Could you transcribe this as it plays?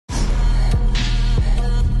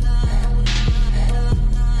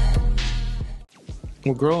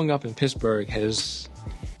Well, growing up in Pittsburgh has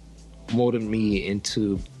molded me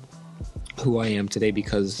into who I am today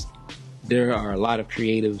because there are a lot of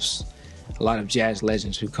creatives, a lot of jazz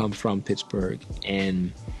legends who come from Pittsburgh.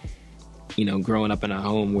 And, you know, growing up in a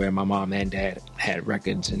home where my mom and dad had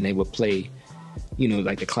records and they would play, you know,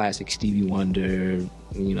 like the classic Stevie Wonder,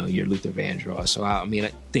 you know, your Luther Vandross. So, I mean,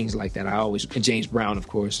 things like that. And James Brown, of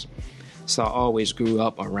course. So I always grew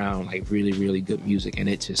up around like really, really good music, and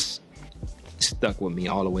it just stuck with me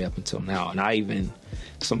all the way up until now. And I even,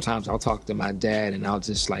 sometimes I'll talk to my dad and I'll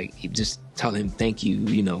just tell him thank you,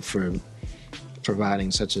 you know, for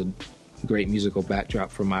providing such a great musical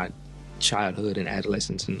backdrop for my childhood and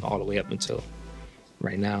adolescence and all the way up until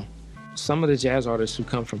right now. Some of the jazz artists who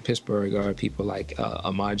come from Pittsburgh are people like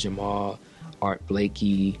Ahmad Jamal, Art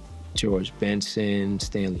Blakey, George Benson,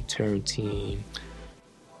 Stanley Turrentine.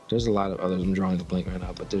 There's a lot of others I'm drawing a blank right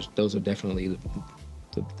now, but those are definitely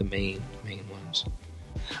the main ones.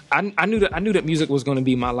 I knew that music was going to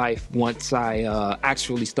be my life once I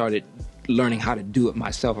actually started learning how to do it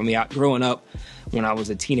myself. I mean, growing up, when I was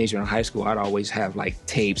a teenager in high school, I'd always have like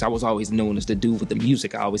tapes. I was always known as the dude with the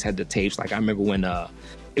music. I always had the tapes. Like I remember when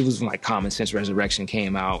it was when like Common Sense Resurrection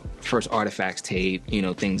came out, first Artifacts tape, you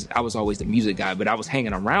know, things. I was always the music guy, but I was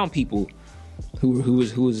hanging around people who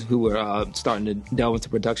were starting to delve into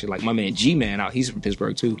production. Like my man G-Man out, he's from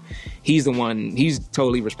Pittsburgh too. He's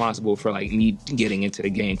totally responsible for like me getting into the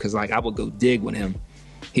game, because like I would go dig with him.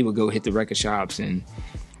 He would go hit the record shops and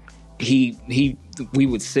we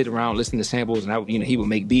would sit around listening to samples, and he would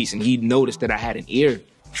make beats, and he noticed that I had an ear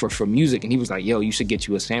for music, and he was like, yo, you should get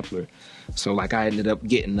you a sampler. So like I ended up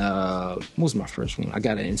getting what was my first one? I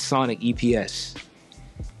got an Ensoniq EPS.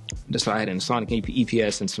 So I had an Ensoniq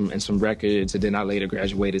EPS and some records, and then I later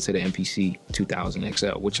graduated to the MPC 2000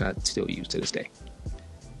 XL, which I still use to this day.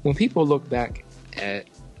 When people look back at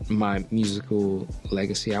my musical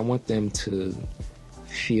legacy, I want them to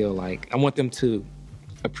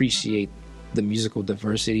appreciate the musical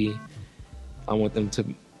diversity. I want them to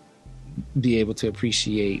be able to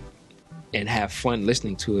appreciate and have fun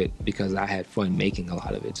listening to it, because I had fun making a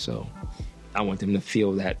lot of it. So I want them to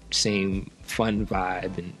feel that same fun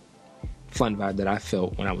vibe that I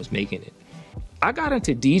felt when I was making it. I got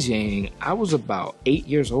into DJing, I was about 8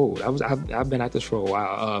 years old. I've been at this for a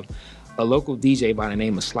while. A local DJ by the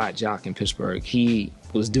name of Slot Jock in Pittsburgh, he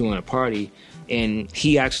was doing a party, and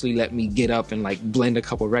he actually let me get up and like blend a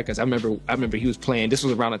couple records. I remember he was playing, this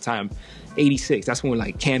was around the time, 86, that's when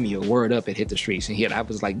like Cameo, Word Up had hit the streets, and I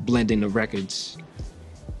was like blending the records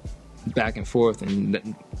back and forth,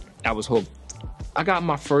 and I was hooked. I got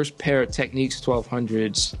my first pair of Techniques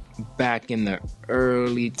 1200s back in the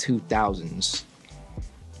early 2000s.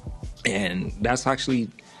 And that's actually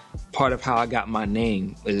part of how I got my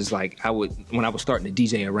name. Is like when I was starting to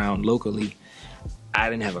DJ around locally, I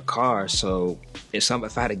didn't have a car, so if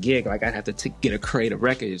I had a gig, like I'd have to get a crate of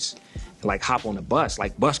records and like hop on a bus,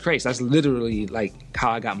 like bus crates. That's literally like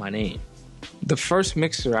how I got my name. The first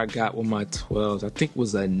mixer I got with my 12s, I think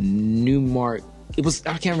was a Newmark.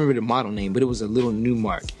 I can't remember the model name, but it was a little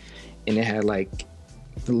Newmark, and it had like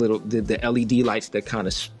the LED lights that kind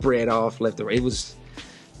of spread off left to right. It was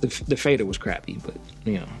the fader was crappy, but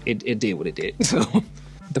you know it did what it did. So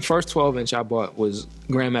the first 12-inch I bought was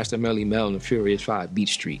Grandmaster Melly Mel and the Furious 5 Beat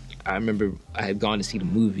Street. I remember I had gone to see the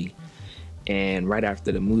movie, and right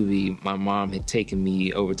after the movie, my mom had taken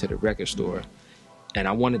me over to the record store, and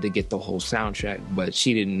I wanted to get the whole soundtrack, but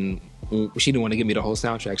she didn't want to give me the whole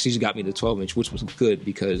soundtrack. She just got me the 12-inch, which was good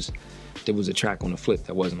because there was a track on the flip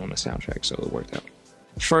that wasn't on the soundtrack, so it worked out.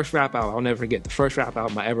 First rap album, I'll never forget, the first rap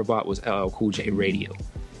album I ever bought was LL Cool J Radio.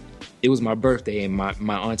 It was my birthday, and my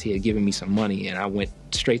auntie had given me some money, and I went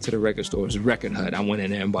straight to the record store's Record Hut. I went in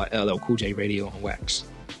there and bought LL Cool J Radio on wax.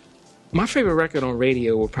 My favorite record on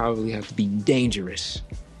radio would probably have to be Dangerous.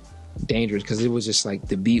 Dangerous, because it was just like,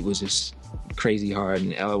 the beat was just crazy hard,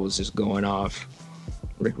 and LL was just going off.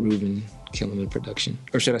 Rick Rubin killing the production,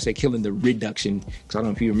 or should I say killing the reduction, because I don't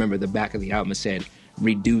know if you remember the back of the album, it said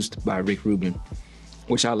reduced by Rick Rubin,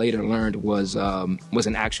 which I later learned was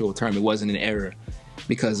an actual term. It wasn't an error,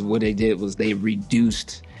 because what they did was they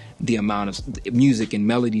reduced the amount of music and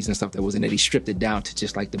melodies and stuff that was in it. They stripped it down to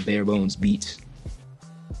just like the bare bones beats.